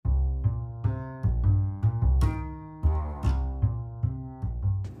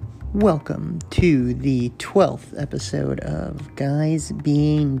Welcome to the 12th episode of Guys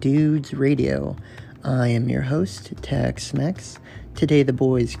Being Dudes Radio. I am your host, Tex-Mex. Today the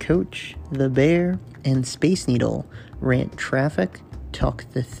boys Coach, The Bear, and Space Needle rant traffic, talk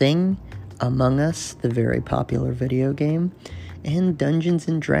the thing, Among Us, the very popular video game, and Dungeons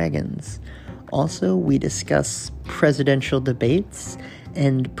and Dragons. Also, we discuss presidential debates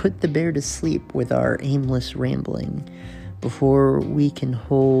and put the bear to sleep with our aimless rambling before we can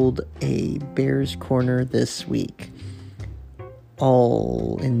hold a Bears Corner this week.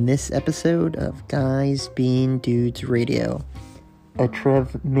 All in this episode of Guys Being Dudes Radio, a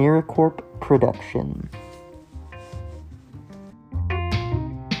Trev Miracorp production.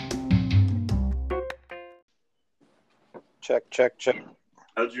 Check.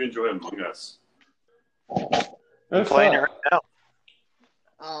 How did you enjoy Among Us? I'm playing it right now.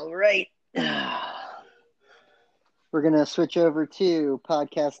 All right. We're going to switch over to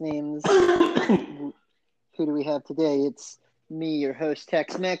podcast names. Who do we have today? It's me, your host,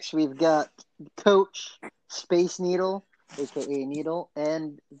 Tex-Mex. We've got Coach, Space Needle, a.k.a. Needle,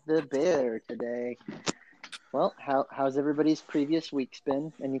 and The Bear today. Well, how's everybody's previous weeks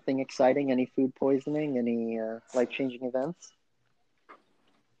been? Anything exciting? Any food poisoning? Any life-changing events?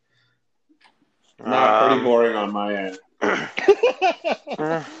 Pretty boring on my end.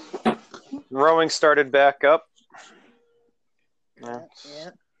 Rowing started back up.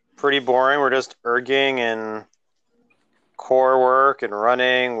 Yeah. Pretty boring. We're just erging and core work and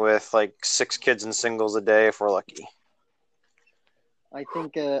running with like 6 kids in singles a day if we're lucky. I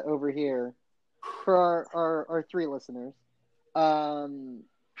think over here, for our 3 listeners,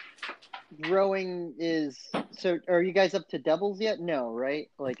 rowing is... So are you guys up to doubles yet? No,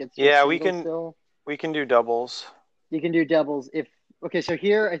 right? Like it's we can still... We can do doubles. You can do doubles if... Okay, so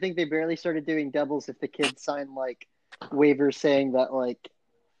here I think they barely started doing doubles if the kids sign like waivers saying that like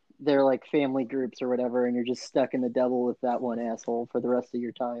they're like family groups or whatever, and you're just stuck in the double with that one asshole for the rest of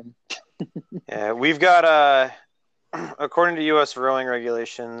your time. Yeah, we've got according to U.S. rowing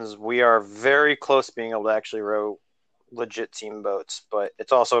regulations, we are very close to being able to actually row legit team boats, but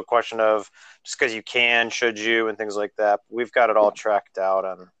it's also a question of just because you can, should you, and things like that. We've got it all tracked out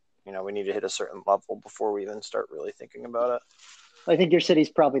on, we need to hit a certain level before we even start really thinking about it. I think your city's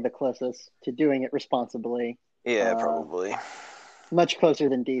probably the closest to doing it responsibly. Yeah, probably. Much closer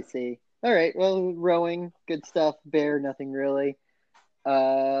than DC. All right, well, rowing, good stuff. Bear, nothing really.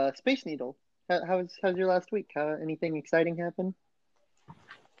 Space Needle, how's your last week? Anything exciting happen?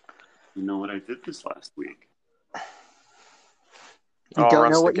 You know what I did this last week? You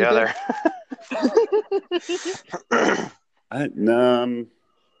don't know what together. You did?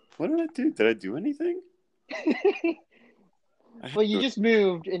 What did I do? Did I do anything? Well, you just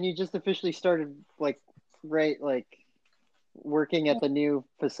moved and you just officially started working at the new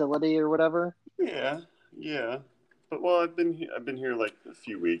facility or whatever. Yeah. But I've been here like a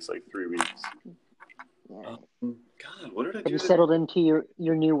few weeks, like 3 weeks. Yeah. God, what did I do? Have you settled into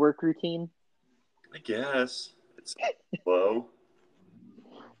your new work routine? I guess it's slow.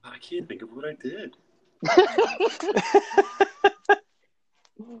 I can't think of what I did.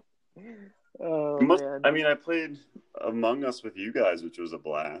 Oh, man. I mean, I played Among Us with you guys, which was a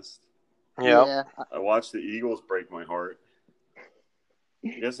blast. Yeah. I watched the Eagles break my heart.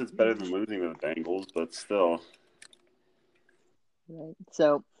 I guess it's better than losing to the Bengals, but still. Right.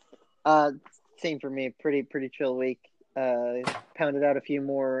 So, same for me. Pretty chill week. Pounded out a few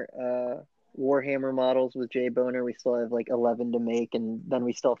more Warhammer models with Jay Boner. We still have like 11 to make, and then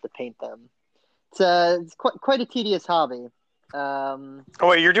we still have to paint them. It's quite a tedious hobby. Oh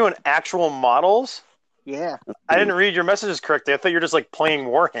wait, you're doing actual models? Yeah. I didn't read your messages correctly. I thought you were just like playing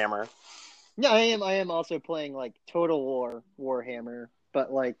Warhammer. Yeah, I am also playing like Total War Warhammer,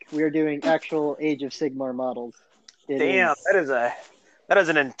 but like we're doing actual Age of Sigmar models. Damn, that is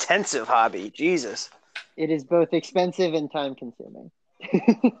an intensive hobby. Jesus. It is both expensive and time consuming.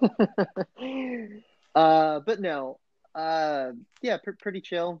 But no. Yeah, pretty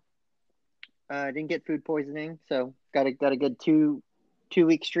chill. Didn't get food poisoning, so got a good two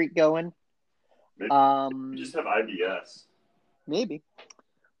week streak going. Maybe you just have IBS. Maybe.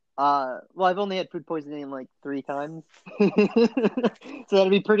 Well, I've only had food poisoning like 3 times, so that'd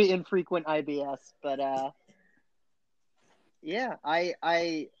be pretty infrequent IBS. But yeah, I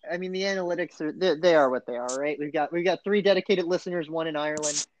mean the analytics are they are what they are, right? We've got 3 dedicated listeners, 1 in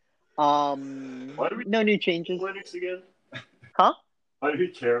Ireland. Why do we no new changes. Analytics again? Huh? Why do we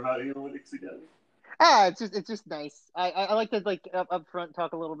care about analytics again? It's just nice. I like to up front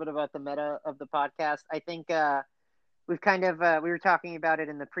talk a little bit about the meta of the podcast. I think we've kind of we were talking about it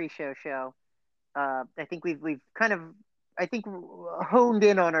in the pre-show show. I think we've kind of I think honed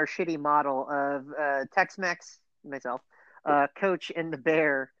in on our shitty model of Tex-Mex, myself, Coach, and the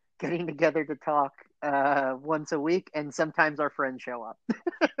Bear getting together to talk once a week, and sometimes our friends show up.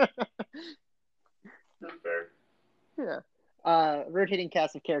 That's fair. Yeah. Rotating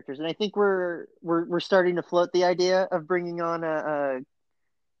cast of characters, and I think we're starting to float the idea of bringing on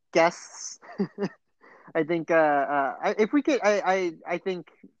guests. I think if we could, I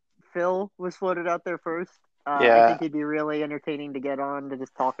think Phil was floated out there first. I think he'd be really entertaining to get on to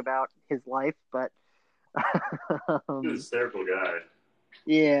just talk about his life, but He's a hysterical guy.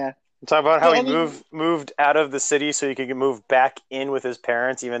 Yeah. Talk about how moved out of the city so he could move back in with his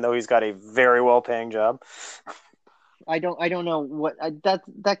parents, even though he's got a very well-paying job. I don't know what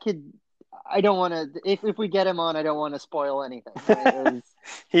that kid. I don't want to. If we get him on, I don't want to spoil anything. Right?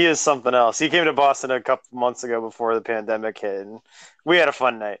 He is something else. He came to Boston a couple months ago before the pandemic hit, and we had a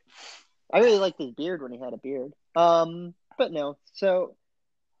fun night. I really liked his beard when he had a beard. But no. So,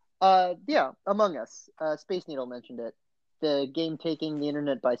 yeah, Among Us. Space Needle mentioned it. The game taking the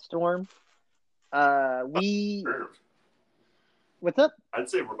internet by storm. What's up? I'd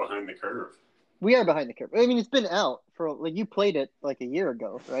say we're behind the curve. We are behind the curve. I mean, it's been out for like you played it like a year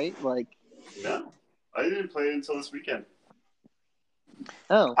ago, right? Like, no, I didn't play it until this weekend.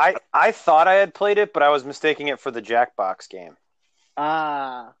 Oh, I thought I had played it, but I was mistaking it for the Jackbox game.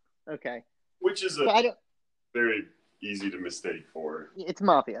 Ah, okay. Which is very easy to mistake for. It's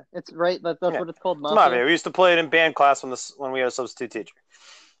Mafia. It's right. That's what it's called. Mafia. It's Mafia. We used to play it in band class when we had a substitute teacher.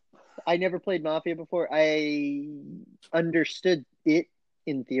 I never played Mafia before. I understood it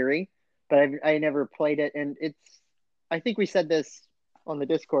in theory, but I never played it. And I think we said this on the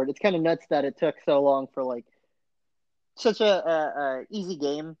Discord. It's kind of nuts that it took so long for like such a easy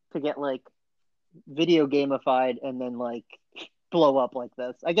game to get like video gamified and then like blow up like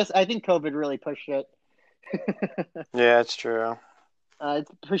this. I think COVID really pushed it. Yeah, it's true.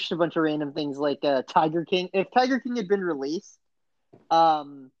 It's pushed a bunch of random things like Tiger King. If Tiger King had been released,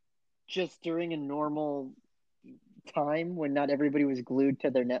 just during a normal time when not everybody was glued to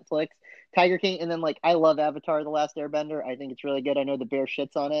their Netflix, Tiger King, and then like I love Avatar: The Last Airbender. I think it's really good. I know the Bear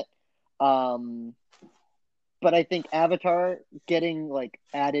shits on it, but I think Avatar getting like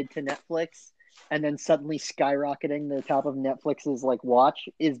added to Netflix and then suddenly skyrocketing to the top of Netflix's like watch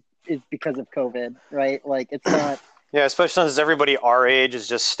is because of COVID, right? Like it's not. Yeah, especially since everybody our age is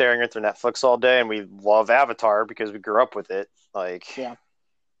just staring at their Netflix all day, and we love Avatar because we grew up with it. Like, yeah.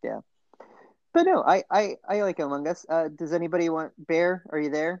 But no, I like Among Us. Does anybody want Bear? Are you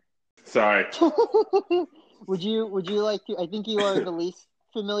there? Sorry. Would you like to? I think you are the least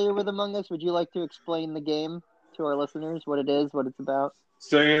familiar with Among Us. Would you like to explain the game to our listeners? What it is, what it's about?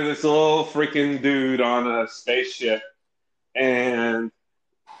 So you're this little freaking dude on a spaceship, and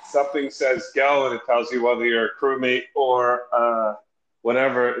something says go, and it tells you whether you're a crewmate or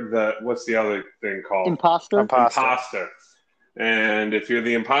whatever what's the other thing called? Imposter. And if you're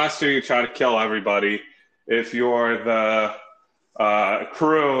the imposter, you try to kill everybody. If you're the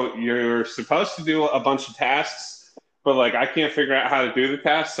crew, you're supposed to do a bunch of tasks, but like I can't figure out how to do the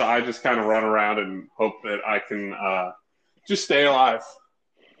tasks, so I just kind of run around and hope that I can just stay alive.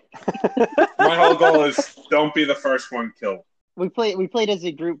 My whole goal is don't be the first one killed. We played as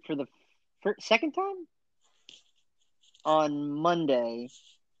a group for the second time on Monday,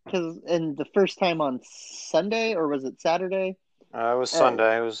 and the first time on Sunday, or was it Saturday? It was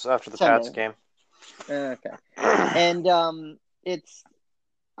Sunday. It was after the Pats game. Okay, and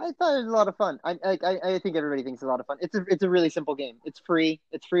I thought it was a lot of fun. I think everybody thinks it's a lot of fun. It's a really simple game. It's free.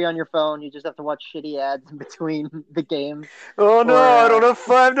 It's free on your phone. You just have to watch shitty ads in between the game. Oh no, I don't have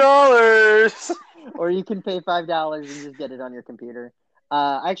 $5. Or you can pay $5 and just get it on your computer.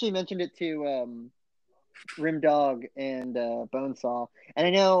 I actually mentioned it to Rim Dog and Bonesaw, and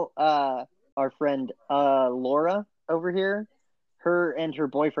I know our friend Laura over here. Her and her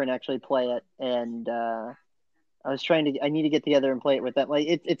boyfriend actually play it, and I need to get together and play it with them. Like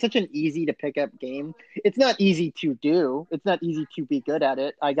it's such an easy to pick up game. It's not easy to do. It's not easy to be good at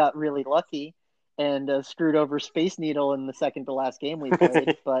it. I got really lucky and screwed over Space Needle in the second to last game we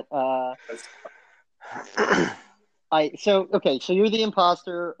played. But so you're the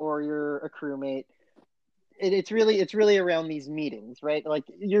imposter or you're a crewmate. It's really around these meetings, right? Like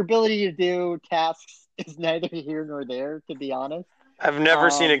your ability to do tasks is neither here nor there, to be honest. I've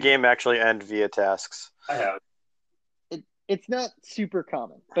never seen a game actually end via tasks. I have. It's not super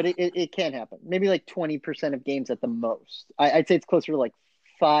common, but it can happen. Maybe like 20% of games at the most. I'd say it's closer to like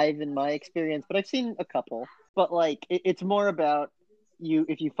 5 in my experience, but I've seen a couple. But like it's more about you.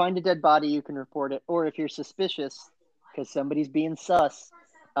 If you find a dead body, you can report it, or if you're suspicious because somebody's being sus,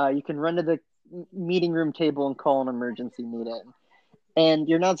 you can run to meeting room table and call an emergency meeting. And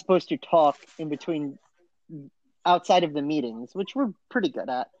you're not supposed to talk in between outside of the meetings, which we're pretty good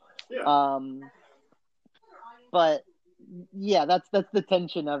at. Yeah. But yeah, that's the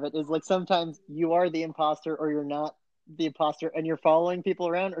tension of it, is like sometimes you are the imposter or you're not the imposter, and you're following people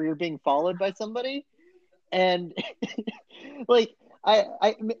around or you're being followed by somebody. And like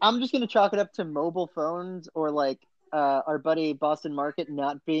I'm just gonna chalk it up to mobile phones, or like our buddy Boston Market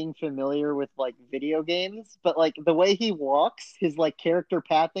not being familiar with like video games. But like the way he walks, his like character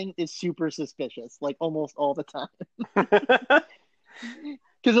pathing is super suspicious, like almost all the time.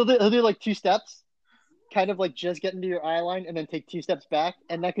 Because he'll do like 2 steps, kind of like just get into your eye line, and then take 2 steps back,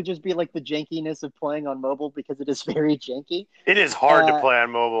 and that could just be like the jankiness of playing on mobile, because it is very janky. It is hard to play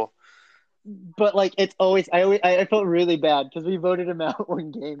on mobile. But like it's always, I felt really bad because we voted him out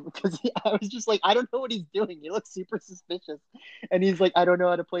one game because I was just like, I don't know what he's doing. He looks super suspicious, and he's like, I don't know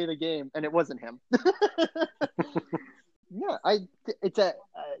how to play the game, and it wasn't him. Yeah, it's a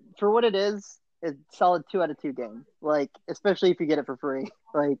for what it is, it's a solid 2 out of 2 game. Like, especially if you get it for free.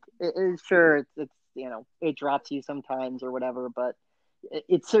 Like, sure, it's it drops you sometimes or whatever, but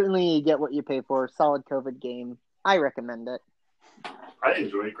it's certainly you get what you pay for. Solid COVID game. I recommend it. I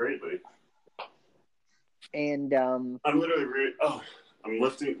enjoy it greatly. And I'm literally I'm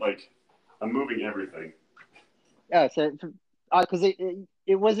lifting, like, I'm moving everything. Oh, so because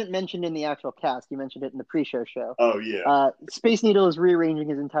it wasn't mentioned in the actual cast. You mentioned it in the pre-show show. Oh yeah. Space Needle is rearranging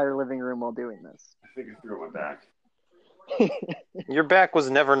his entire living room while doing this. I think I threw it my back. Your back was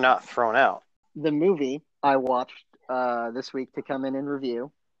never not thrown out. The movie I watched this week to come in and review,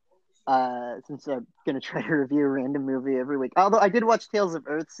 since I'm going to try to review a random movie every week. Although I did watch Tales of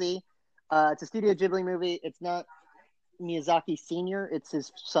Earthsea. It's a Studio Ghibli movie. It's not Miyazaki Sr. It's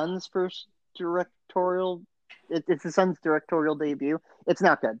his son's first directorial. It's his son's directorial debut. It's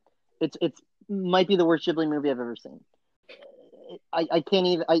not good. It's might be the worst Ghibli movie I've ever seen. I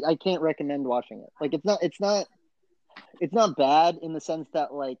can't recommend watching it. Like, it's not bad in the sense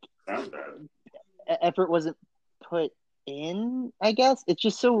that like Sounds bad. effort wasn't put in. I guess it's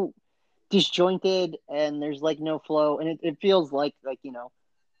just so disjointed, and there's like no flow, and it feels like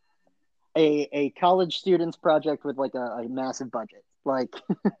a college student's project with like a massive budget. Like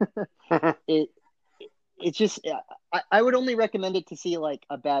it's just, I would only recommend it to see like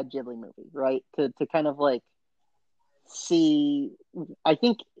a bad Ghibli movie, right? To kind of like see. I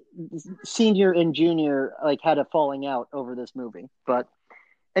think senior and junior like had a falling out over this movie. But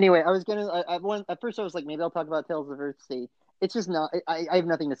anyway, at first I was like, maybe I'll talk about Tales of Earthsea. It's just not. I have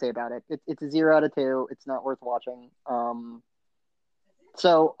nothing to say about it. It's a 0 out of 2. It's not worth watching.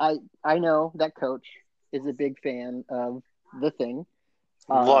 So I know that Coach is a big fan of The Thing.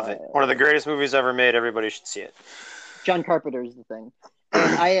 Love it. One of the greatest movies ever made. Everybody should see it. John Carpenter's The Thing.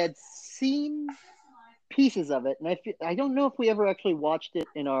 And I had seen pieces of it, and I don't know if we ever actually watched it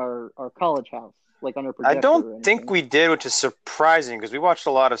in our college house, like on our projector. I don't think we did, which is surprising because we watched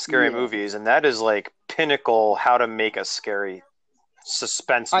a lot of scary movies, and that is like pinnacle how to make a scary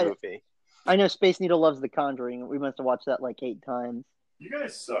suspense movie. I know Space Needle loves The Conjuring. We must have watched that like 8 times. You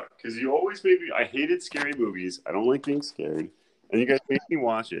guys suck because you always made me. I hated scary movies. I don't like being scared, and you guys make me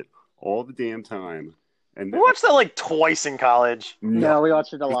watch it all the damn time. And we watched that like twice in college. No, we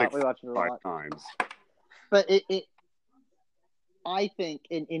watched it a lot. Like we watched it a 5 lot times. But I think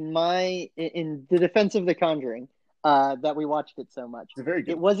in the defense of The Conjuring, that we watched it so much. It's very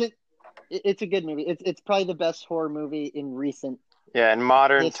good. It wasn't. It's a good movie. It's probably the best horror movie in recent. Yeah, in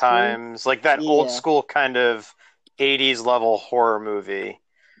modern history. times, like that old school kind of 80s level horror movie.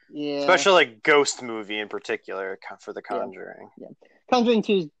 Yeah. Especially like ghost movie in particular for The Conjuring. Yeah. Conjuring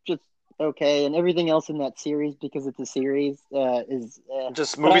 2 is just okay, and everything else in that series, because it's a series, is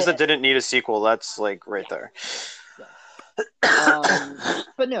just movies that didn't need a sequel. That's like right there.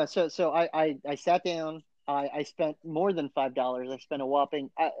 But no, so I sat down. I spent more than $5. I spent a whopping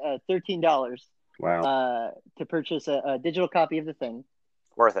 $13. Wow. To purchase a digital copy of The Thing.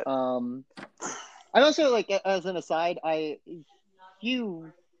 Worth it. I also, like, as an aside,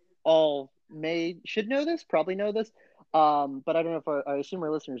 you all should know this, probably know this, but I don't know if I assume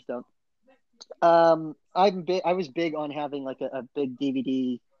our listeners don't. I was big on having like a big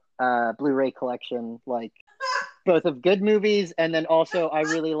DVD, Blu-ray collection, like both of good movies, and then also I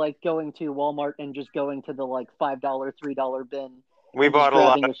really like going to Walmart and just going to the like $5, $3 bin. We bought a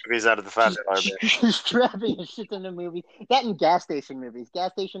lot of movies out of the $5 bin. Just grabbing a shit ton of movies. That and gas station movies.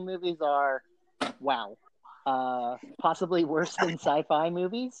 Gas station movies are, wow, possibly worse than sci-fi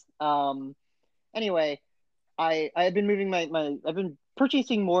movies. Anyway, I've been moving I've been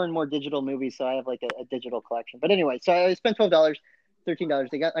purchasing more and more digital movies, so I have like a digital collection. But anyway, so I spent $12.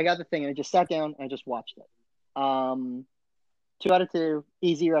 $13. I got the thing, and I just sat down and I just watched it. 2 out of 2,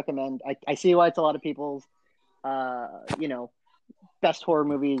 easy recommend. I see why it's a lot of people's, best horror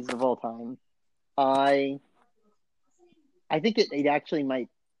movies of all time. I think it actually might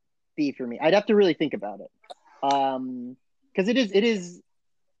be for me. I'd have to really think about it. Because it is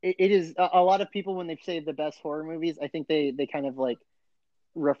a lot of people when they say the best horror movies, I think they kind of like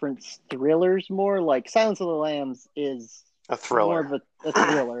reference thrillers more. Like Silence of the Lambs is A thriller. more of a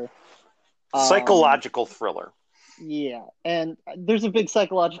thriller. Psychological thriller. Yeah, and there's a big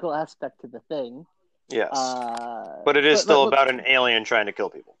psychological aspect to the thing. Yes. But it is still about an alien trying to kill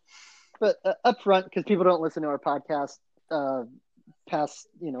people. But up front, because people don't listen to our podcast past,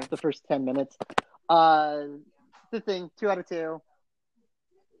 the first 10 minutes. The thing, 2 out of 2.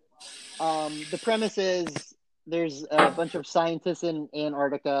 The premise is there's a bunch of scientists in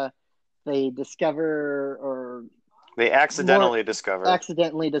Antarctica. They accidentally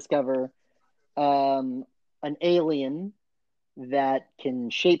discover an alien that can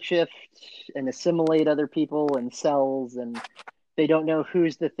shapeshift and assimilate other people and cells, and they don't know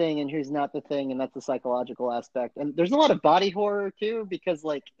who's the thing and who's not the thing, and that's the psychological aspect. And there's a lot of body horror too, because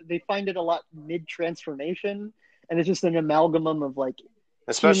like they find it a lot mid-transformation, and it's just an amalgam of like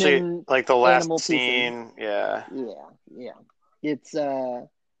especially human, like the last animal scene. pieces. Yeah. It's some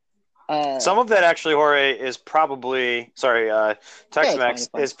of that actually horror is probably Tex-Mex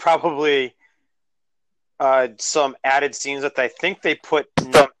is probably some added scenes that I think they put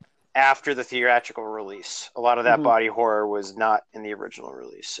after the theatrical release. A lot of that body horror was not in the original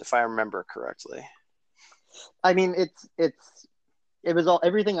release, if I remember correctly. I mean, it was all,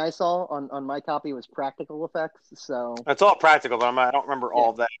 everything I saw on my copy was practical effects. So it's all practical, but I don't remember all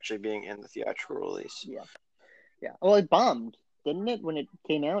of that actually being in the theatrical release. Yeah. Well, it bombed, didn't it, when it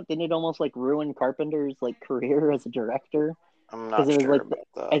came out? Didn't it almost like ruin Carpenter's like career as a director? I'm not sure about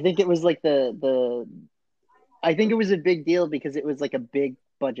that. I think it was like I think it was a big deal because it was like a big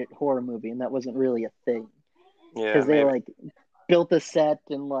budget horror movie, and that wasn't really a thing. Yeah, because they like built a set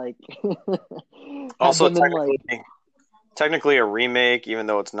and like also technically a remake, even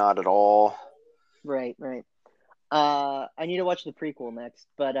though it's not at all. Right. I need to watch the prequel next,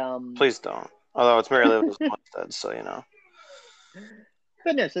 but please don't. Although it's Mary Lou Winstead, so you know.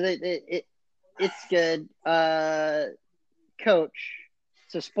 But no, so it's good. Coach.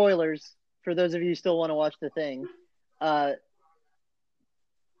 So spoilers for those of you who still want to watch the thing.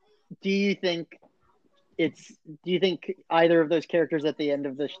 Do you think either of those characters at the end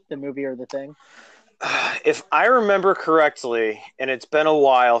of the movie are the thing? If I remember correctly, and it's been a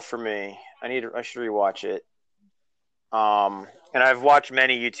while for me, I should rewatch it. And I've watched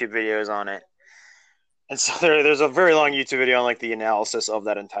many YouTube videos on it. And so there's a very long YouTube video on like the analysis of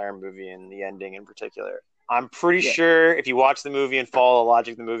that entire movie and the ending in particular. I'm pretty sure if you watch the movie and follow the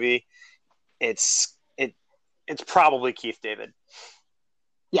logic of the movie, it's probably Keith David.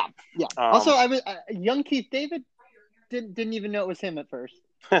 Yeah. Also, I was young Keith David didn't even know it was him at first.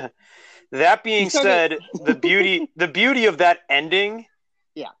 That being said, the beauty of that ending,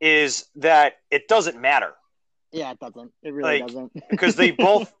 is that it doesn't matter. Yeah, it doesn't. It really doesn't. Because they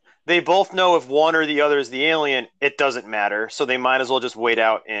both know if one or the other is the alien, it doesn't matter. So they might as well just wait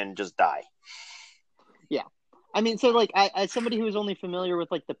out and just die. Yeah, I mean, so like, as somebody who is only familiar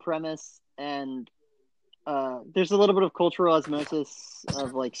with like the premise and there's a little bit of cultural osmosis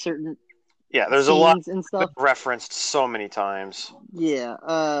of like certain there's a lot and stuff referenced so many times.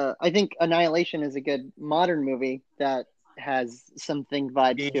 I think Annihilation is a good modern movie that has something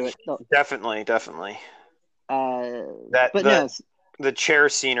vibes to it. Definitely. The chair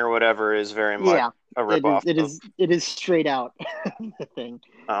scene or whatever is very much a ripoff. It is straight out the thing.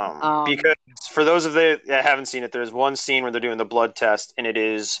 Because for those of you that haven't seen it, there's one scene where they're doing the blood test, and it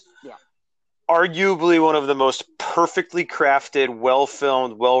is arguably one of the most perfectly crafted,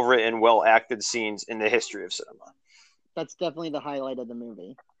 well-filmed, well-written, well-acted scenes in the history of cinema. That's definitely the highlight of the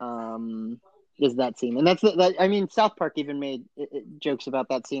movie. Is that scene, and that's I mean, South Park even made jokes about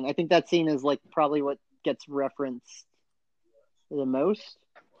that scene. I think that scene is like probably what gets referenced the most.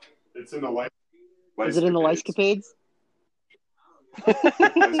 It's in the Lice. Is it in the Licecapades?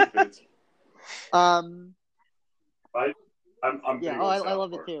 I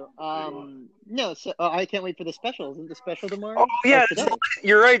love it too. No, so I can't wait for the special. Isn't the special tomorrow? Oh yeah,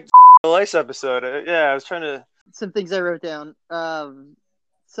 you're right. The Lice episode. I was trying to. Some things I wrote down.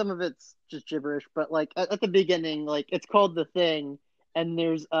 Some of it's just gibberish, but like at the beginning, like it's called The Thing, and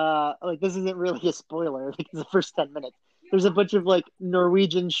there's like this isn't really a spoiler because the first 10 minutes. There's a bunch of like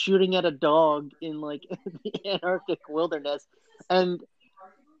Norwegians shooting at a dog in like the Antarctic wilderness, and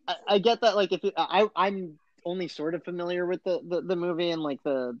I get that like if I'm only sort of familiar with the movie and like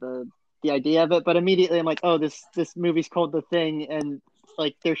the idea of it, but immediately I'm like, oh, this movie's called The Thing, and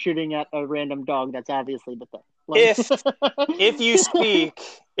like they're shooting at a random dog. That's obviously the thing. Like,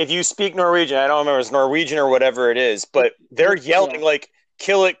 If you speak Norwegian, I don't remember if it's Norwegian or whatever it is, but they're yelling like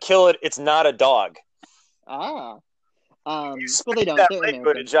kill it, it's not a dog. Well, they don't. That They're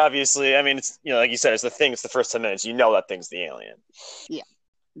language, obviously. I mean, it's, you know, like you said, it's The Thing. It's the first 10 minutes. You know that thing's the alien. Yeah.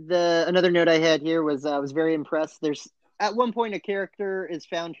 Another note I had here was I was very impressed. There's at one point a character is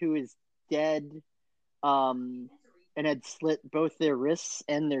found who is dead, and had slit both their wrists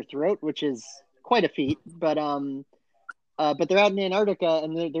and their throat, which is quite a feat. But they're out in Antarctica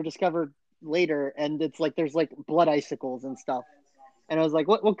and they're discovered later, and it's like there's like blood icicles and stuff. And I was like,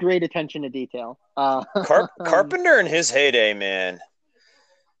 what great attention to detail. Carpenter in his heyday, man.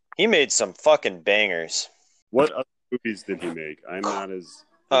 He made some fucking bangers. What other movies did he make? I'm not as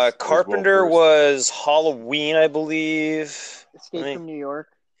Carpenter was Halloween, I believe. Escape from New York.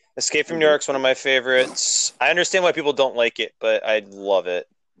 Escape from New York's one of my favorites. I understand why people don't like it, but I love it.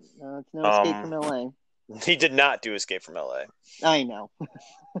 It's no Escape from LA. He did not do Escape from LA. I know.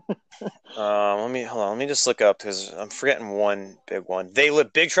 Let me just look up because I'm forgetting one big one.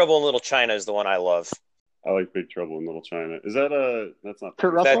 Big Trouble in Little China is the one I love. I like Big Trouble in Little China. Is that that's not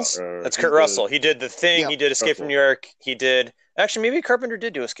Kurt Russell? That's Kurt Russell. He did The Thing. Yeah. He did Escape from New York. He did actually maybe Carpenter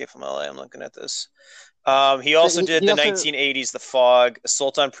did do Escape from LA. I'm looking at this. He also did the 1980s The Fog,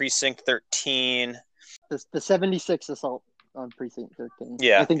 Assault on Precinct 13. The 76 Assault on Precinct 13.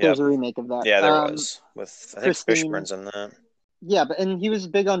 Yeah, I think there's a remake of that. Yeah, there was with I think Christine. Fishburne's in that. Yeah, and he was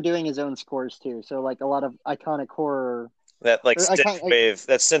big on doing his own scores too. So like a lot of iconic horror. That like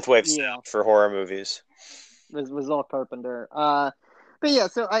synthwave sound for horror movies was all Carpenter. But yeah,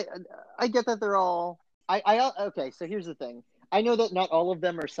 so I get that they're all. Okay. So here's the thing. I know that not all of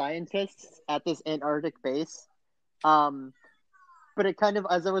them are scientists at this Antarctic base. But it kind of,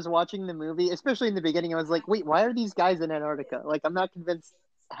 as I was watching the movie, especially in the beginning, I was like, wait, why are these guys in Antarctica? Like, I'm not convinced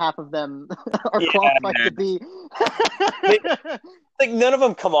half of them are qualified to be. Like, none of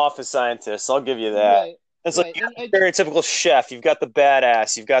them come off as scientists. I'll give you that. Right, it's like a stereotypical chef. You've got the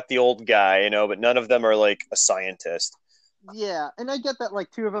badass, you've got the old guy, but none of them are like a scientist. Yeah, and I get that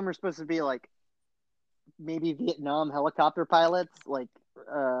like two of them are supposed to be like maybe Vietnam helicopter pilots. Like,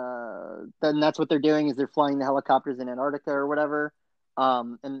 then that's what they're doing is they're flying the helicopters in Antarctica or whatever.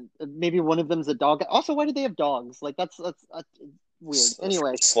 And maybe one of them's a dog. Also, why do they have dogs? Like that's weird.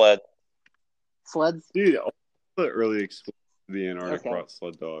 Anyway, sleds. Dude, all the early explorers of the Antarctic brought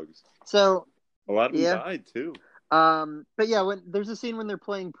sled dogs. So a lot of them died too. But yeah, when there's a scene when they're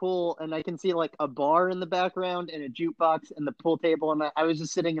playing pool, and I can see like a bar in the background and a jukebox and the pool table, and I was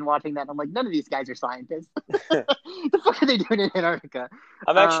just sitting and watching that. And I'm like, none of these guys are scientists. The fuck are they doing in Antarctica?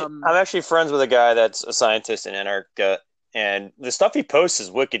 I'm actually friends with a guy that's a scientist in Antarctica, and the stuff he posts is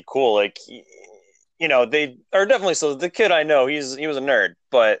wicked cool. Like, they are definitely so. The kid I know, he was a nerd,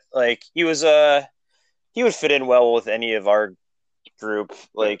 but like he would fit in well with any of our group.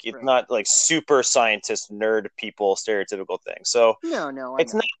 Like it's not like super scientist nerd people stereotypical thing. So no,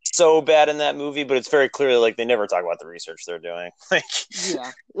 it's not so bad in that movie, but it's very clearly like they never talk about the research they're doing. Like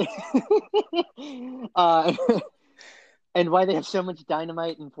and why they have so much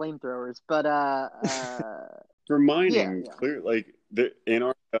dynamite and flamethrowers. But for mining, clear like the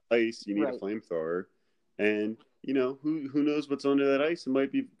Antarctica ice, you need a flamethrower, and who knows what's under that ice? It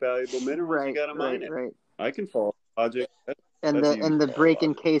might be valuable minerals. You gotta mine it. Right. I can follow the logic. And the break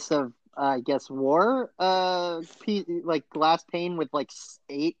in case of I guess war, like glass pane with like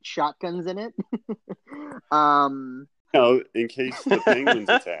 8 shotguns in it. No, in case the penguins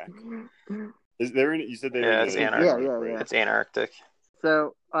attack. Is there any? You said they were it's Antarctic. Yeah. It's Antarctic.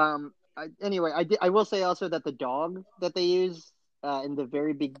 So anyway, I will say also that the dog that they use in the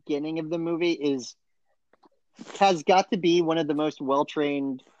very beginning of the movie has got to be one of the most well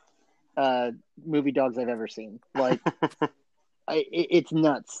trained movie dogs I've ever seen. Like. It's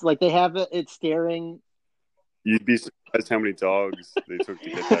nuts. Like they have it staring. You'd be surprised how many dogs they took to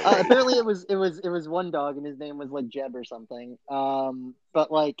get that. Apparently, it was one dog, and his name was like Jeb or something.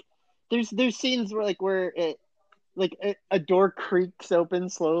 But like, there's scenes where a door creaks open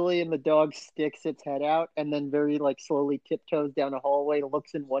slowly, and the dog sticks its head out, and then very like slowly tiptoes down a hallway,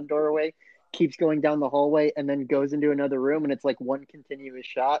 looks in one doorway, keeps going down the hallway, and then goes into another room, and it's like one continuous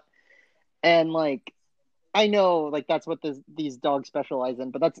shot, and like. I know, like that's what these dogs specialize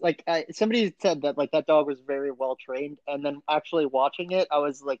in, but that's like somebody said that like that dog was very well trained, and then actually watching it, I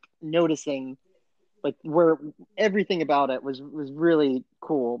was like noticing, like where everything about it was really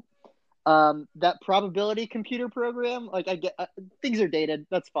cool. That probability computer program, like I get things are dated.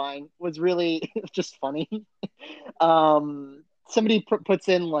 That's fine. Was really just funny. Somebody puts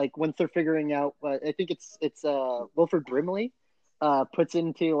in like once they're figuring out. I think it's Wilford Brimley. Puts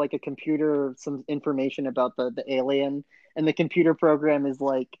into like a computer some information about the alien, and the computer program is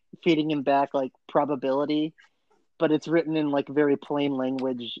like feeding him back like probability, but it's written in like very plain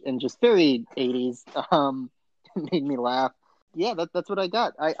language and just very 80s. It made me laugh. Yeah, that's what I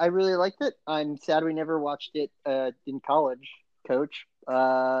got. I really liked it. I'm sad we never watched it in college, Coach.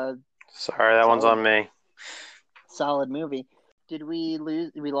 Sorry, that one's on me. Solid movie. Did we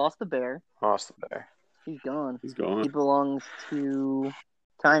lose? We lost the bear. Lost the bear. He's gone. He's gone. He belongs to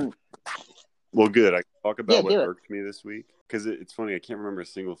time. Well, good. I can talk about what irked me this week. Because it's funny, I can't remember a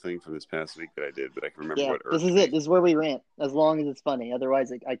single thing from this past week that I did, but I can remember what irked me. This is it. This is where we rant, as long as it's funny.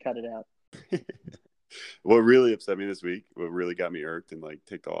 Otherwise, I cut it out. What really upset me this week, what really got me irked and like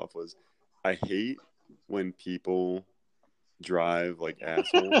ticked off was I hate when people drive like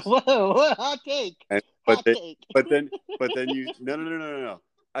assholes. Whoa, hot take. But then you no.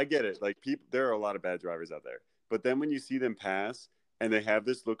 I get it. Like there are a lot of bad drivers out there. But then when you see them pass and they have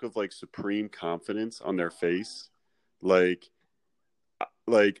this look of like supreme confidence on their face, like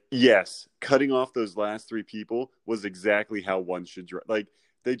yes, cutting off those last three people was exactly how one should drive. Like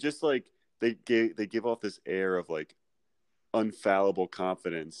they just like they give off this air of like unfallible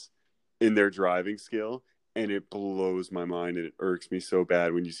confidence in their driving skill, and it blows my mind and it irks me so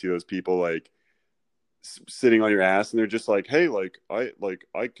bad when you see those people like sitting on your ass and they're just like, hey, I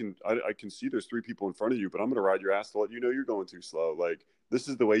can see there's three people in front of you, but I'm gonna ride your ass to let you know you're going too slow. Like this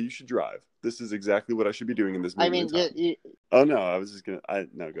is the way you should drive. This is exactly what I should be doing in this moment. I mean, oh no, I was just gonna.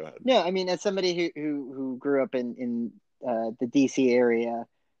 No, go ahead. No, I mean, as somebody who grew up in the DC area,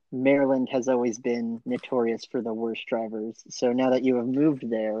 Maryland has always been notorious for the worst drivers. So now that you have moved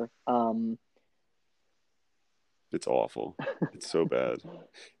there, it's awful. It's so bad.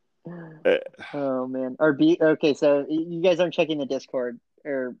 Oh man. Okay, so you guys aren't checking the Discord,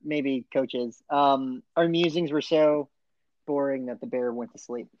 or maybe coaches. Our musings were so boring that the bear went to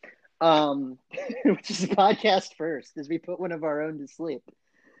sleep. Which is a podcast first, as we put one of our own to sleep.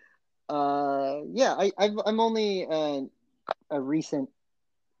 Yeah, I'm only a recent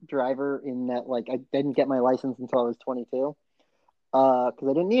driver in that, like, I didn't get my license until I was 22, because I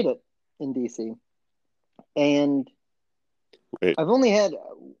didn't need it in DC, and I've only had.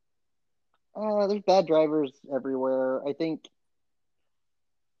 There's bad drivers everywhere. I think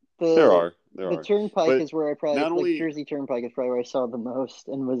there are. The Turnpike is where I probably Jersey Turnpike is probably where I saw the most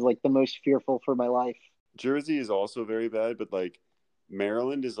and was like the most fearful for my life. Jersey is also very bad, but like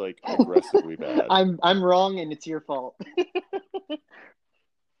Maryland is like aggressively bad. I'm wrong and it's your fault.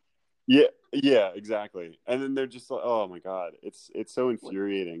 Yeah, exactly. And then they're just like, oh my god, it's so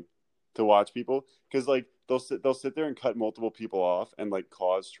infuriating to watch people, because like they'll sit there and cut multiple people off and like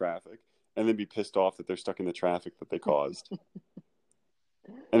cause traffic, and then be pissed off that they're stuck in the traffic that they caused.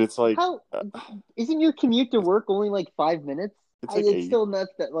 And it's like, isn't your commute to work only like 5 minutes? It's still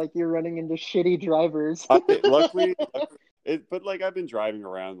nuts that like you're running into shitty drivers. Luckily, but like I've been driving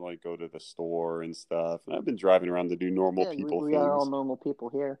around to like go to the store and stuff, and I've been driving around to do normal people things. We are all normal people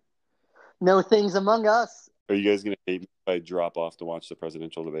here. No things among us. Are you guys gonna hate me if I drop off to watch the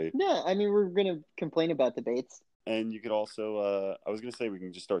presidential debate? Yeah, I mean, we're gonna complain about debates. And you could also, I was gonna say we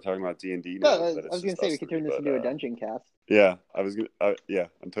can just start talking about D&D now. No, I was gonna say we could turn this into a dungeon cast. Yeah, I'm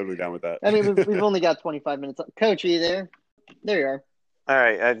totally down with that. I mean, we've only got 25 minutes. Coach, are you there? There you are. All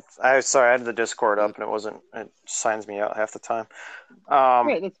right. Sorry, I had the Discord up and it signs me out half the time.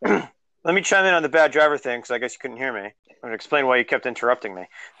 Right, that's fine. Let me chime in on the bad driver thing, because I guess you couldn't hear me. I'm going to explain why you kept interrupting me.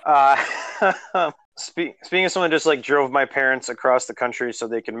 Speaking of someone who just like drove my parents across the country so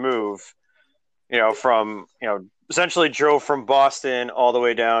they can move, essentially drove from Boston all the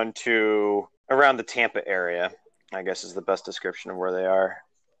way down to around the Tampa area, I guess is the best description of where they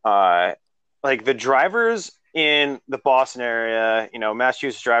are. Like the drivers in the Boston area,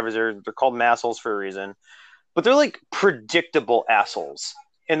 Massachusetts drivers they're called massholes for a reason, but they're like predictable assholes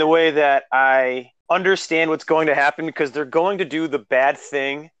in the way that I understand what's going to happen, because they're going to do the bad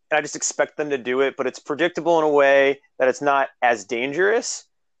thing and I just expect them to do it, but it's predictable in a way that it's not as dangerous.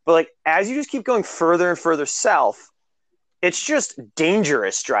 But like as you just keep going further and further south, it's just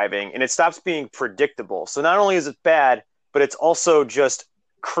dangerous driving and it stops being predictable. So not only is it bad, but it's also just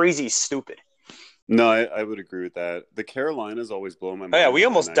crazy stupid. No, I would agree with that. The Carolinas always blow my mind. Oh yeah, we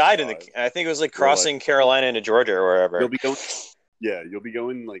almost died I think it was like crossing Carolina into Georgia or wherever. You'll be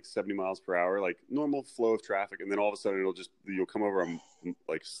going like 70 miles per hour, like normal flow of traffic, and then all of a sudden you'll come over a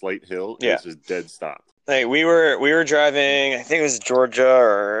like slight hill, and it's just dead stop. Like we were driving, I think it was Georgia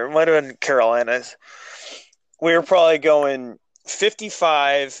or it might have been Carolinas. We were probably going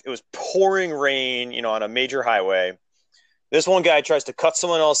 55. It was pouring rain, on a major highway. This one guy tries to cut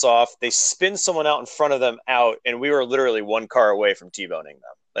someone else off. They spin someone out in front of them out, and we were literally one car away from T-boning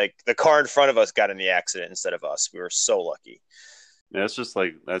them. Like the car in front of us got in the accident instead of us. We were so lucky. Yeah,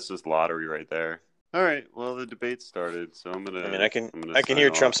 that's just lottery right there. All right, well the debate started, so I'm gonna. I can hear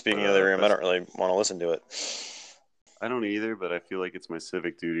Trump speaking in the other room. I don't really want to listen to it. I don't either, but I feel like it's my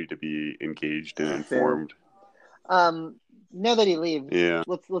civic duty to be engaged and informed. Now that he leaves, yeah,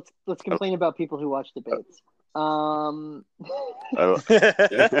 let's complain about people who watch debates. No,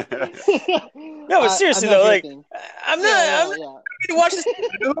 but seriously though, like I'm not going to watch this.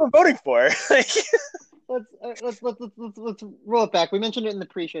 Who we're voting for? Let's roll it back. We mentioned it in the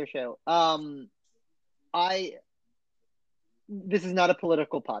pre-show show. This is not a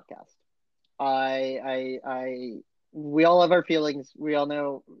political podcast. We all have our feelings. We all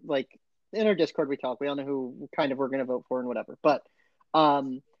know, like in our Discord, we talk. We all know who kind of we're going to vote for and whatever. But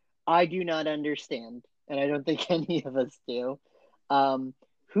I do not understand, and I don't think any of us do,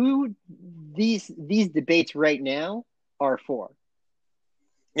 who these debates right now are for.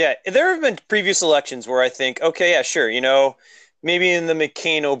 Yeah, there have been previous elections where I think, okay, yeah, sure, maybe in the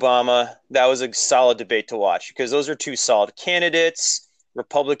McCain-Obama, that was a solid debate to watch because those are two solid candidates,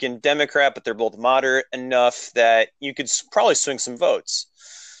 Republican, Democrat, but they're both moderate enough that you could probably swing some votes.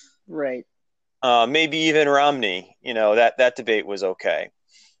 Right. Maybe even Romney, that debate was okay.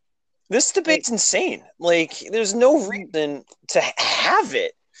 This debate's insane. Like, there's no reason to have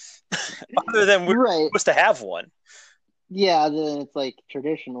it other than we're supposed to have one. Yeah, then it's like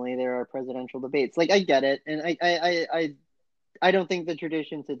traditionally there are presidential debates. Like I get it, and I don't think the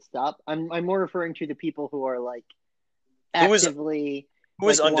tradition should stop. I'm more referring to the people who are like actively who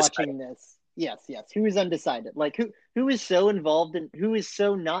is watching this. Yes, who is undecided? Like who is so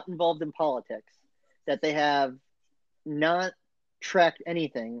not involved in politics that they have not tracked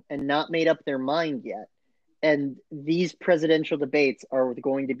anything and not made up their mind yet. And these presidential debates are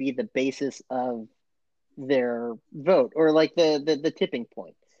going to be the basis of their vote or like the tipping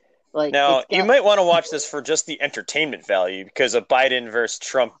point. Like now you might want to watch this for just the entertainment value because of Biden versus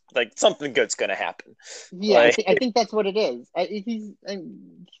Trump, like something good's going to happen. Yeah, I think that's what it is. He's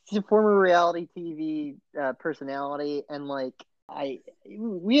a former reality TV personality, and like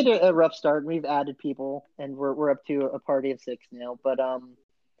we had a rough start, and we've added people, and we're up to a party of 6 now. But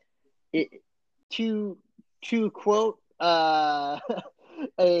to quote a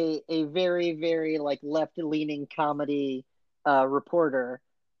very, very like left-leaning comedy reporter,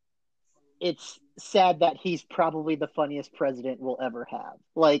 it's sad that he's probably the funniest president we'll ever have.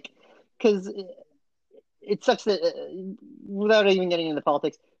 Like, because it sucks that without even getting into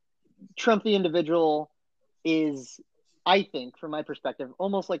politics, Trump the individual is, I think, from my perspective,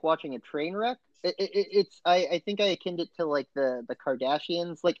 almost like watching a train wreck. I think I akin it to like the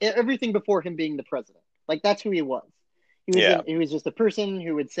Kardashians, like everything before him being the president. Like that's who he was. He was just a person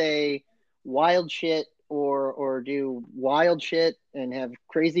who would say wild shit or do wild shit and have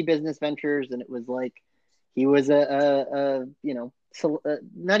crazy business ventures, and it was like he was a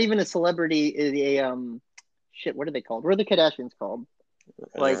not even a celebrity, shit. What are they called? What are the Kardashians called?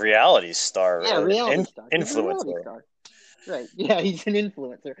 Like a reality star. Yeah, reality star. Influencer. Reality star. Right. Yeah, he's an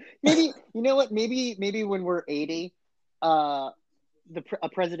influencer. Maybe you know what? Maybe when we're 80, a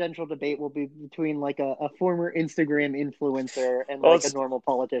presidential debate will be between like a former Instagram influencer and like a normal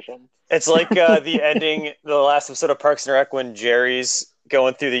politician. It's like the ending, the last episode of Parks and Rec when Jerry's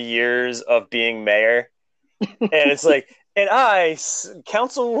going through the years of being mayor, and it's like, and I,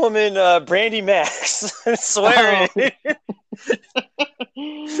 Councilwoman Brandy Max, swear it.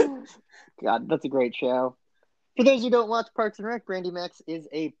 God, that's a great show. For those who don't watch Parks and Rec, Brandy Max is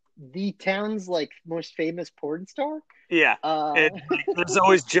the town's like most famous porn star. Yeah, there's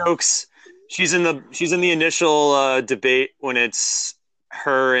always jokes. She's in the initial debate when it's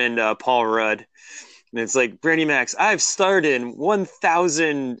her and Paul Rudd, and it's like, Brandy Max, I've starred in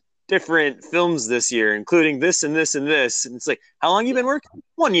 1,000 different films this year, including this and this and this. And it's like, how long you been working?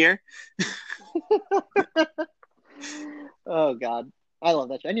 1 year. Oh God, I love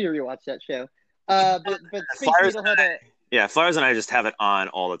that show. I need to rewatch that show. But Flowers and I just have it on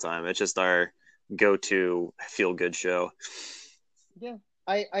all the time. It's just our go-to feel-good show. Yeah,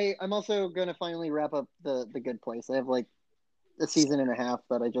 I'm also gonna finally wrap up the Good Place. I have like a season and a half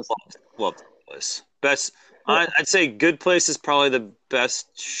that I just love Good Place. Best. I'd say Good Place is probably the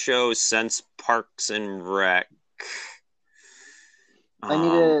best show since Parks and Rec.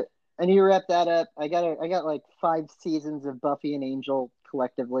 I need to wrap that up. I got like 5 seasons of Buffy and Angel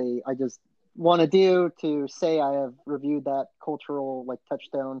collectively. want to do to say I have reviewed that cultural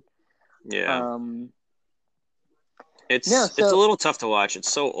touchstone. Yeah. It's a little tough to watch.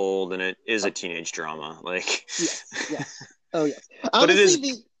 It's so old, and it is a teenage drama. Yes. Oh yes.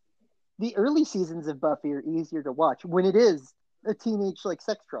 Honestly, the early seasons of Buffy are easier to watch when it is a teenage sex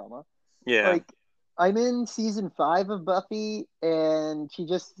drama. Yeah. I'm in season 5 of Buffy, and she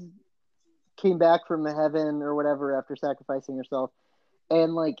just came back from heaven or whatever after sacrificing herself,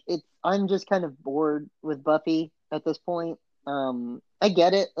 and I'm just kind of bored with Buffy at this point. I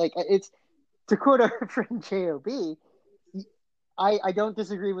get it. It's, to quote our friend J.O.B., I don't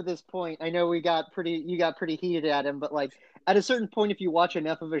disagree with this point. I know you got pretty heated at him, but at a certain point, if you watch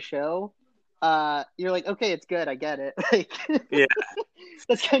enough of a show, you're like, okay, it's good. I get it. Yeah,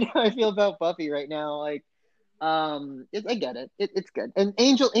 that's kind of how I feel about Buffy right now. I get it. It's good. And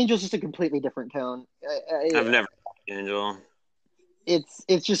Angel's just a completely different tone. I've never watched Angel.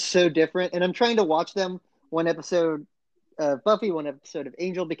 It's just so different, and I'm trying to watch them one episode of Buffy, one episode of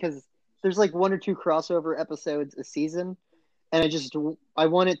Angel, because there's 1 or 2 crossover episodes a season. And I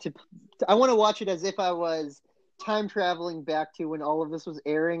want to watch it as if I was time traveling back to when all of this was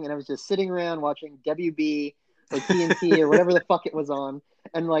airing, and I was just sitting around watching WB or TNT or whatever the fuck it was on,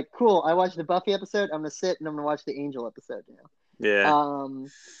 and cool, I watched the Buffy episode, I'm gonna sit and I'm gonna watch the Angel episode now. Yeah.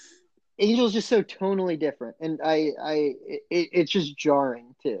 Angel's just so tonally different, and it's just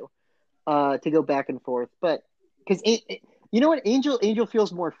jarring too, to go back and forth. But because you know what, Angel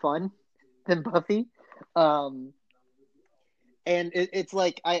feels more fun than Buffy. And it's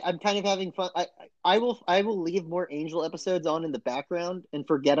I'm kind of having fun. I will leave more Angel episodes on in the background and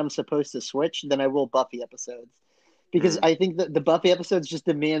forget I'm supposed to switch than I will Buffy episodes, because I think that the Buffy episodes just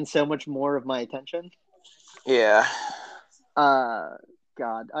demand so much more of my attention. Yeah. God,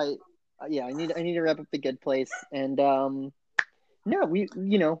 I need to wrap up The Good Place, and we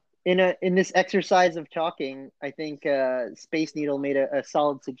in this exercise of talking, I think Space Needle made a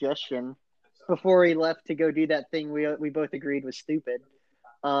solid suggestion before he left to go do that thing we both agreed was stupid.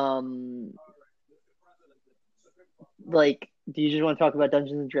 Do you just want to talk about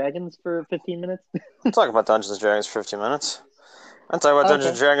Dungeons and Dragons for 15 minutes? I'll talk about Dungeons and Dragons for 15 minutes. I'll talk about Dungeons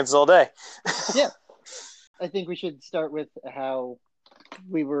and Dragons all day. Yeah. I think we should start with how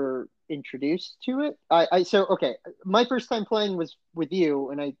we were introduced to it. So my first time playing was with you,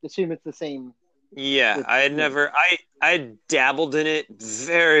 and I assume it's the same. Yeah, I dabbled in it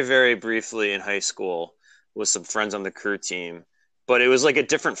very, very briefly in high school with some friends on the crew team, but it was a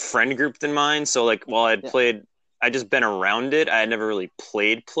different friend group than mine. So while I'd played, I'd just been around it. I had never really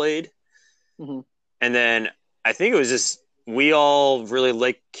played. Mm-hmm. And then I think it was just, we all really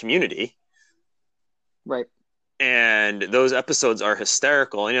like Community. Right. And those episodes are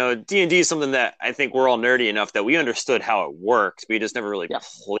hysterical. D&D is something that I think we're all nerdy enough that we understood how it worked. We just never really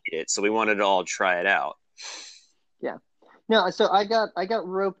played it, so we wanted to all try it out. Yeah. No, so I got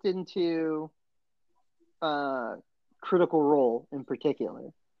roped into Critical Role in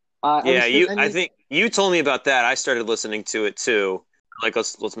particular. I think you told me about that. I started listening to it too.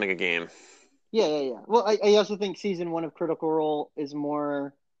 Let's make a game. Yeah. Well, I also think season 1 of Critical Role is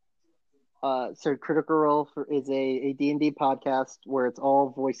more. Critical Role is a D&D podcast where it's all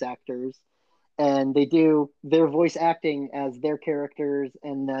voice actors, and they do their voice acting as their characters,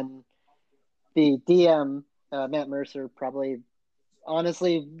 and then the DM, Matt Mercer, probably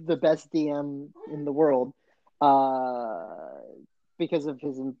honestly the best DM in the world, because of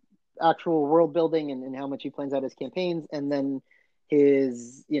his actual world building and how much he plans out his campaigns, and then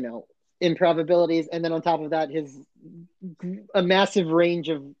his improbabilities, and then on top of that, a massive range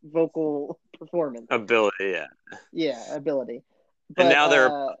of vocal performance ability. Ability. But, and now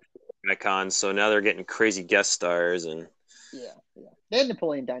they're icons, so now they're getting crazy guest stars, and they had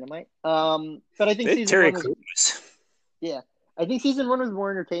Napoleon Dynamite. But I think season Terry 1 Crews. I think season 1 was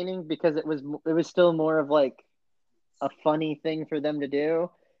more entertaining because it was still more of a funny thing for them to do,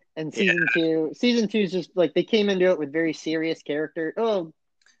 and season two is just they came into it with very serious character.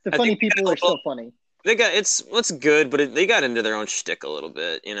 The funny people are still funny. They got it's good, but they got into their own shtick a little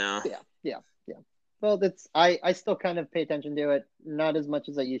bit, Yeah. Well, I still kind of pay attention to it, not as much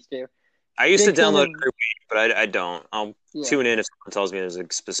as I used to. I used to download it every week, but I don't. I'll tune in if someone tells me there's a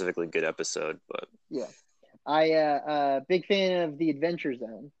specifically good episode. But I big fan of The Adventure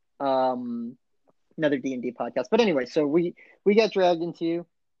Zone, another D&D podcast. But anyway, so we got dragged into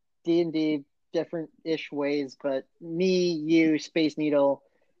D&D different-ish ways, but me, you, Space Needle,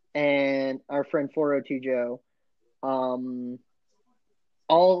 and our friend 402 Joe,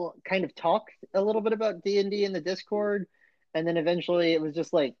 all kind of talked a little bit about D&D in the Discord, and then eventually it was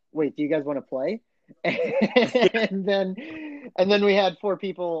just wait, do you guys want to play? and then we had 4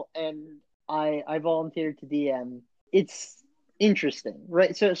 people, and I volunteered to DM. It's interesting,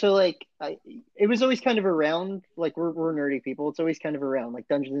 right? So like, it was always kind of around. Like we're nerdy people. It's always kind of around. Like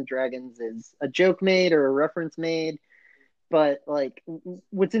Dungeons and Dragons is a joke made or a reference made. But like,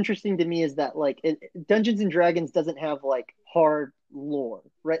 what's interesting to me is that like Dungeons and Dragons doesn't have like hard lore,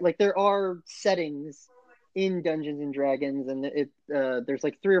 right? Like there are settings in Dungeons and Dragons, and there's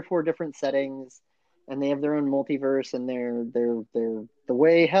like 3 or 4 different settings, and they have their own multiverse, and they're the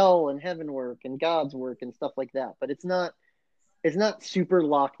way hell and heaven work and gods work and stuff like that. But it's not super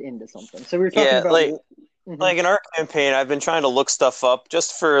locked into something. So we were talking about like in our campaign, I've been trying to look stuff up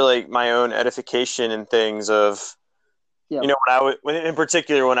just for like my own edification and things of. Yep. You know, in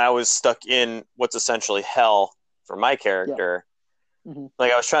particular, when I was stuck in what's essentially hell for my character,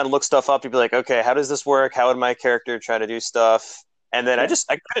 like I was trying to look stuff up. You'd be like, okay, how does this work? How would my character try to do stuff? And then I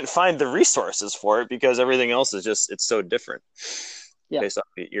couldn't find the resources for it because everything else is it's so different based off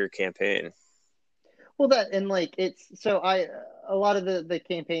your campaign. Well, a lot of the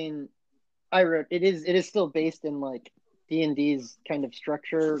campaign I wrote, it is still based in like D&D's kind of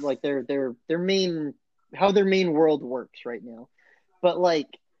structure, like their main. How their main world works right now. But like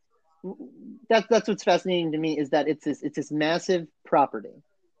that's what's fascinating to me is that it's this massive property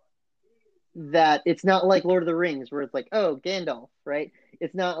that it's not like Lord of the Rings where it's like, oh, Gandalf, right?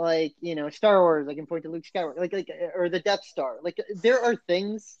 It's not like, Star Wars, I can point to Luke Skywalker, like or the Death Star. Like there are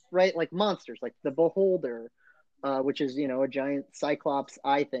things, right? Like monsters, like the Beholder, which is, a giant Cyclops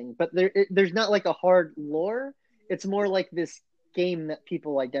eye thing. But there's not like a hard lore. It's more like this game that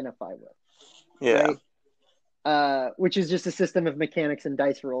people identify with. Yeah. Right? Which is just a system of mechanics and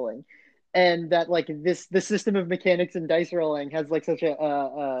dice rolling, and that like the system of mechanics and dice rolling has like such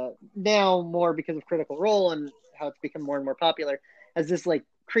a now more because of Critical Role and how it's become more and more popular, has this like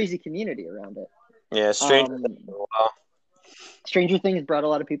crazy community around it. Yeah, Stranger Things brought a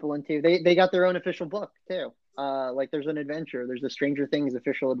lot of people into. They got their own official book too. Like there's an adventure. There's a Stranger Things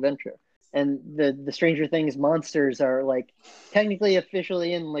official adventure. And the Stranger Things monsters are like technically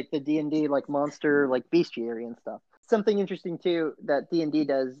officially in like the D&D like monster like bestiary and stuff. Something interesting too that D&D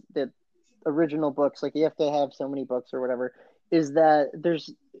does, that original books, like you have to have so many books or whatever, is that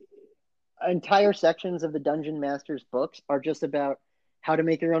there's entire sections of the Dungeon Master's books are just about how to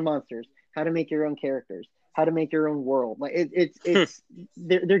make your own monsters, how to make your own characters, how to make your own world. Like it's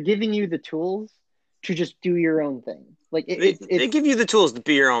they're giving you the tools to just do your own thing. Like they give you the tools to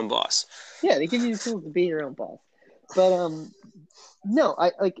be your own boss. Yeah, they give you the tools to be your own boss. But no,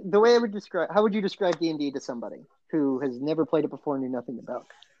 I like the way I would describe. How would you describe D&D to somebody who has never played it before, knew nothing about?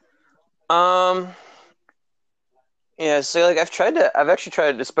 Yeah, so like I've actually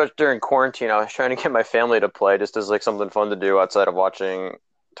tried, especially during quarantine, I was trying to get my family to play just as like something fun to do outside of watching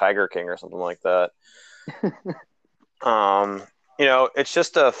Tiger King or something like that. It's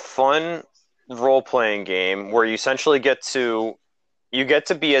just a fun role-playing game where you essentially get to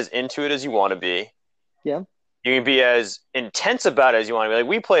be as into it as you want to be. Yeah. You can be as intense about it as you want to be. Like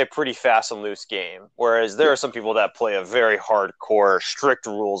we play a pretty fast and loose game, whereas there are some people that play a very hardcore, strict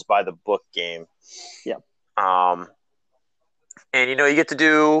rules by the book game. Yeah. And you get to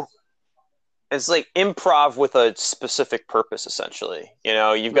do, it's like improv with a specific purpose, essentially.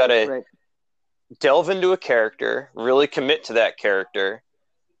 You've got to delve into a character, really commit to that character,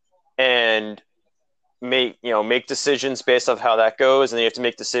 and make decisions based off how that goes, and then you have to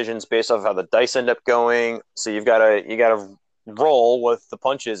make decisions based off how the dice end up going. So you got to roll with the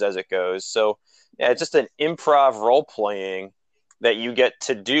punches as it goes. So yeah, it's just an improv role playing that you get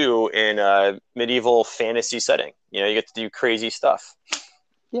to do in a medieval fantasy setting. You get to do crazy stuff.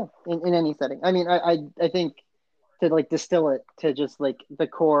 Yeah, in any setting. I mean, I think to like distill it to just like the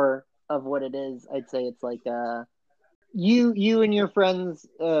core of what it is, I'd say it's like you and your friends,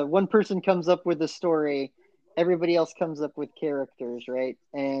 one person comes up with a story, everybody else comes up with characters, right?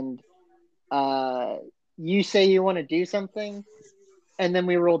 And you say you want to do something, and then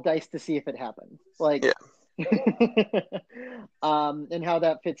we roll dice to see if it happens. Like, yeah. And how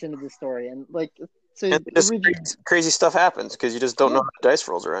that fits into the story, and like, so crazy stuff happens because you just don't know how the dice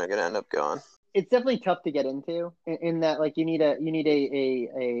rolls are going to end up going. It's definitely tough to get into in that, like, you need a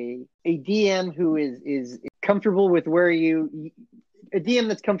DM who is comfortable with a DM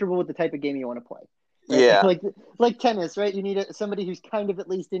that's comfortable with the type of game you want to play. Right? Yeah, like tennis, right? You need somebody who's kind of at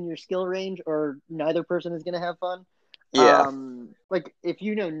least in your skill range, or neither person is going to have fun. Yeah. Like if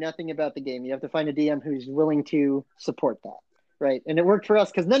you know nothing about the game, you have to find a DM who's willing to support that, right? And it worked for us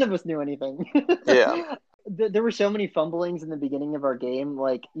because none of us knew anything. Yeah. There were so many fumblings in the beginning of our game.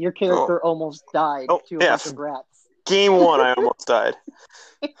 Like your character almost died to a bunch of rats. Game 1, I almost died.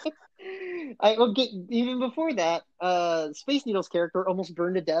 I will get even before that. Space Needle's character almost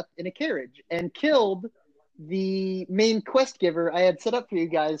burned to death in a carriage and killed the main quest giver I had set up for you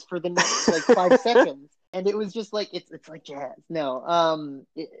guys for the next like 5 seconds, and it was just like it's like jazz. No,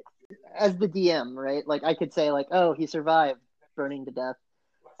 as the DM, right? Like I could say like, oh, he survived burning to death,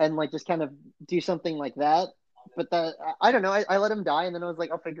 and like just kind of do something like that. But that I don't know. I let him die, and then I was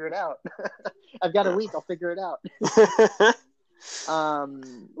like, I'll figure it out. I've got a week. I'll figure it out.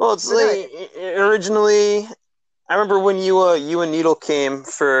 Well, it's like originally, I remember when you and Needle came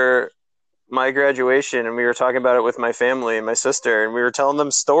for my graduation, and we were talking about it with my family and my sister, and we were telling them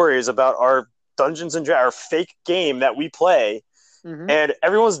stories about our Dungeons and Dragons, our fake game that we play, and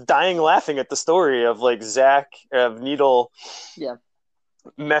everyone's dying laughing at the story of like Zach of Needle,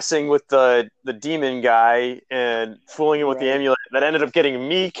 messing with the demon guy and fooling him with the amulet that ended up getting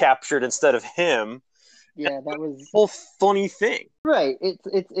me captured instead of him. Yeah, that was a whole funny thing. Right.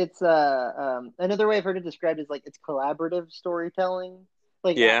 It's another way I've heard it described is like it's collaborative storytelling.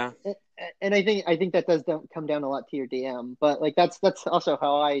 Like and I think that does come down a lot to your DM, but like that's also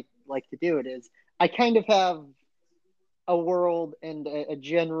how I like to do it. Is I kind of have a world and a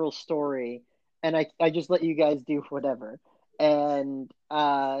general story, and I just let you guys do whatever. And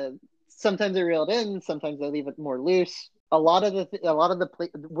sometimes I reel it in, sometimes I leave it more loose. A lot of the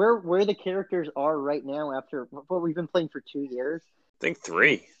where the characters are right now after what we've been playing for 2 years. I think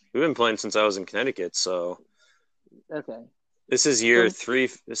 3. We've been playing since I was in Connecticut, so okay. This is year 3.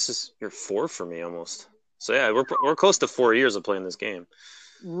 This is year 4 for me almost. So yeah, we're close to 4 years of playing this game.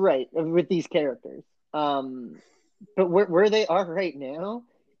 Right, with these characters. But where they are right now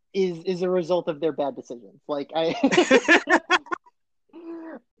is a result of their bad decisions. Like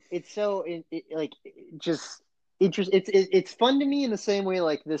it's so just interesting. It's fun to me in the same way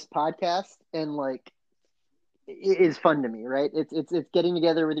like this podcast and like it is fun to me, right? It's getting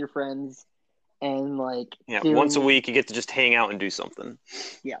together with your friends and like once a week you get to just hang out and do something.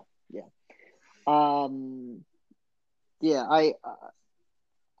 Yeah. I'm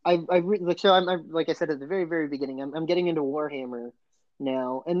like I said at the very, very beginning, I'm getting into Warhammer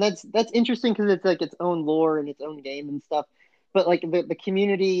now, and that's interesting because it's like its own lore and its own game and stuff. But like the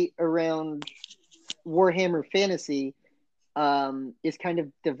community around Warhammer Fantasy is kind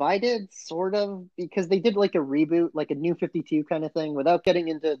of divided, sort of, because they did like a reboot, like a New 52 kind of thing, without getting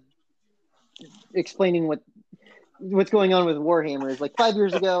into explaining what's going on with Warhammer. Is like 5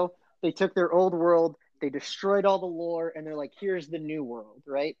 years ago, they took their old world. They destroyed all the lore, and they're like, here's the new world,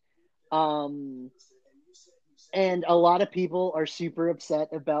 right? And a lot of people are super upset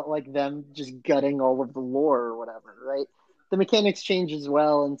about like them just gutting all of the lore or whatever, right? The mechanics change as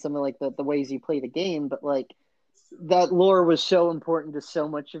well, and some of like the ways you play the game, but like that lore was so important to so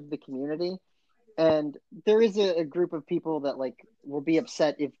much of the community. And there is a group of people that like will be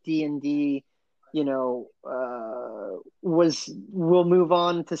upset if D&D will move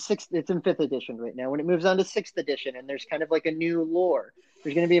on to 6th. It's in 5th edition right now. When it moves on to 6th edition, and there's kind of like a new lore,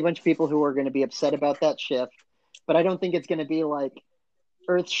 there's going to be a bunch of people who are going to be upset about that shift. But I don't think it's going to be like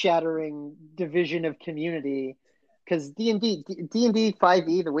earth-shattering division of community, because D&D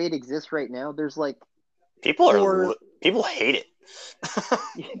 5e, the way it exists right now, there's like people hate it.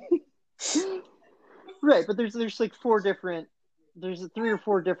 Right, but there's like 3 or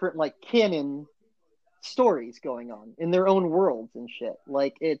 4 different like canon stories going on in their own worlds and shit.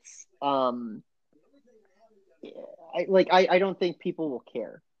 Like it's I don't think people will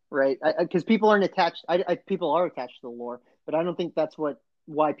care, right? Because people aren't attached. People are attached to the lore, but I don't think that's why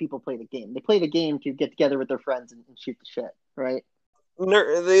people play the game. They play the game to get together with their friends and shoot the shit, right?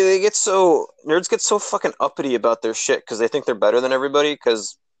 Nerds get so fucking uppity about their shit because they think they're better than everybody.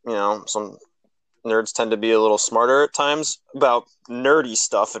 Because some nerds tend to be a little smarter at times about nerdy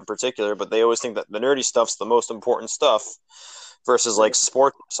stuff in particular, but they always think that the nerdy stuff's the most important stuff versus like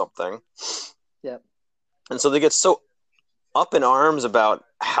sport or something. Yeah. And so they get so up in arms about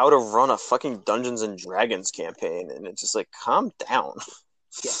how to run a fucking Dungeons and Dragons campaign, and it's just like, calm down.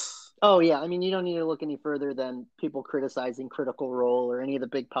 Yeah. Oh yeah. I mean, you don't need to look any further than people criticizing Critical Role or any of the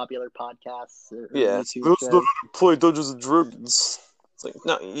big popular podcasts. Play Dungeons and Dragons. It's like,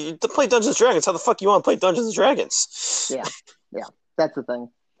 no, you play Dungeons and Dragons. How the fuck you want to play Dungeons and Dragons? Yeah, that's the thing.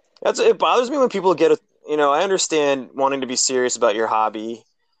 It bothers me when people get I understand wanting to be serious about your hobby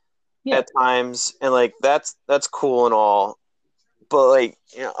at times, and like that's cool and all, but like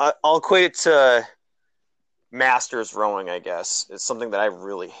I'll equate it to Masters rowing. I guess it's something that I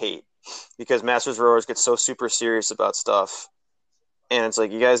really hate because Masters rowers get so super serious about stuff, and it's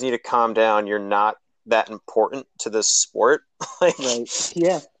like, you guys need to calm down. You're not that important to this sport. Right.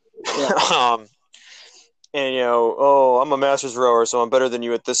 Yeah. and oh, I'm a master's rower, so I'm better than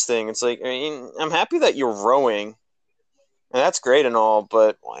you at this thing. It's like, I mean, I'm happy that you're rowing, and that's great and all,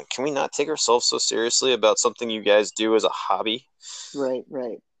 but can we not take ourselves so seriously about something you guys do as a hobby? Right.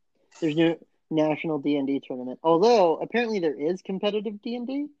 There's no national D&D tournament, although apparently there is competitive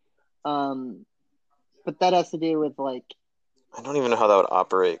D&D, but that has to do with like. I don't even know how that would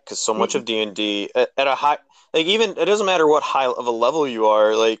operate, because so much of D&D at a high, like, even it doesn't matter what high of a level you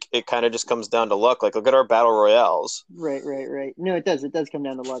are, like, it kind of just comes down to luck. Like, look at our battle royales. Right. No, it does come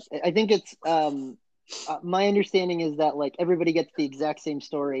down to luck. I think it's my understanding is that like everybody gets the exact same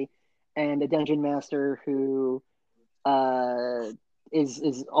story, and a dungeon master who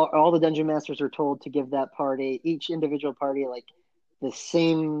is all the dungeon masters are told to give that party, each individual party, like the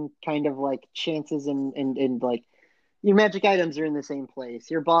same kind of like chances and like your magic items are in the same place.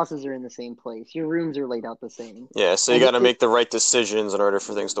 Your bosses are in the same place. Your rooms are laid out the same. Yeah, so you got to make the right decisions in order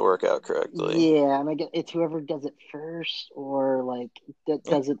for things to work out correctly. Yeah, and I get it's whoever does it first or like that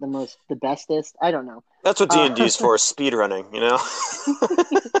does it the bestest. I don't know. That's what D&D is for, speed running, we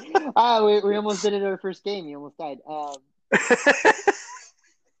almost did it our first game. You almost died.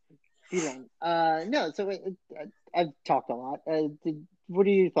 Speed run. No, so I've talked a lot. What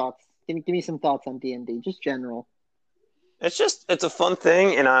are your thoughts? Give me some thoughts on D&D, just general. It's a fun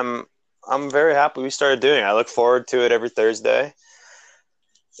thing, and I'm very happy we started doing it. I look forward to it every Thursday.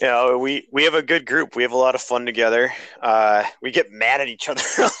 We have a good group. We have a lot of fun together. We get mad at each other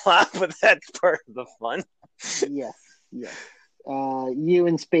a lot, but that's part of the fun. Yes. You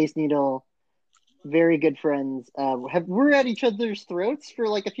and Space Needle, very good friends. We're at each other's throats for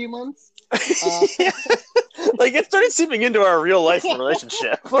like a few months. Yeah. Like, it started seeping into our real life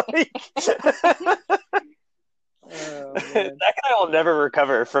relationship. Like, that guy will never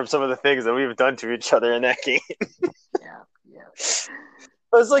recover from some of the things that we've done to each other in that game. Yeah.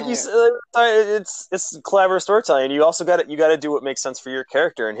 But it's like you said, it's collaborative storytelling. You also got to do what makes sense for your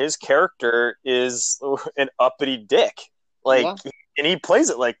character, and his character is an uppity dick, like, and he plays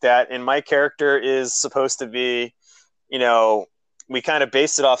it like that. And my character is supposed to be, we kind of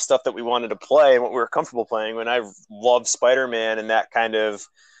based it off stuff that we wanted to play and what we were comfortable playing. When I loved Spider-Man and that kind of,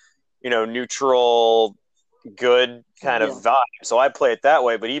 neutral, good kind of vibe. So I play it that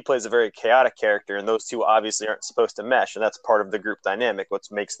way, but he plays a very chaotic character, and those two obviously aren't supposed to mesh, and that's part of the group dynamic, what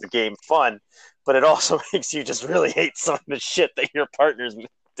makes the game fun, but it also makes you just really hate some of the shit that your partners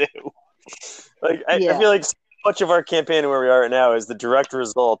do. Like, I feel like so much of our campaign and where we are right now is the direct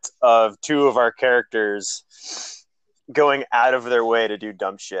result of two of our characters going out of their way to do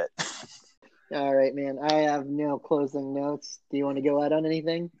dumb shit. All right, man. I have no closing notes. Do you want to go out on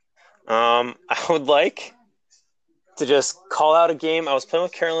anything? I would like to just call out a game I was playing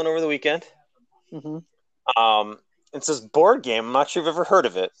with Carolyn over the weekend. Mm-hmm. It's this board game. I'm not sure if you've ever heard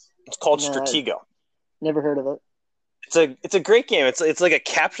of it. It's called Stratego. Never heard of it. It's a great game. It's like a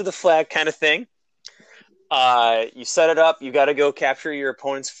capture the flag kind of thing. You set it up. You got to go capture your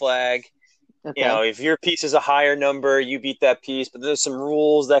opponent's flag. Okay. If your piece is a higher number, you beat that piece. But there's some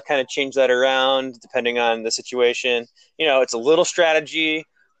rules that kind of change that around depending on the situation. It's a little strategy,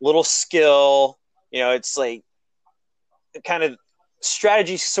 little skill. It's like kind of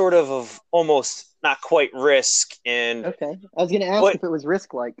strategy, sort of almost not quite risk. And okay, I was going to ask if it was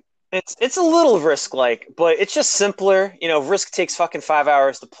risk-like. It's a little risk-like, but it's just simpler. Risk takes fucking 5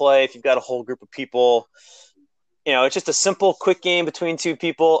 hours to play if you've got a whole group of people. It's just a simple, quick game between two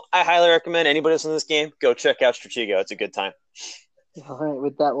people. I highly recommend anybody listening to this game, go check out Stratego. It's a good time. All right,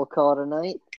 with that, we'll call it a night.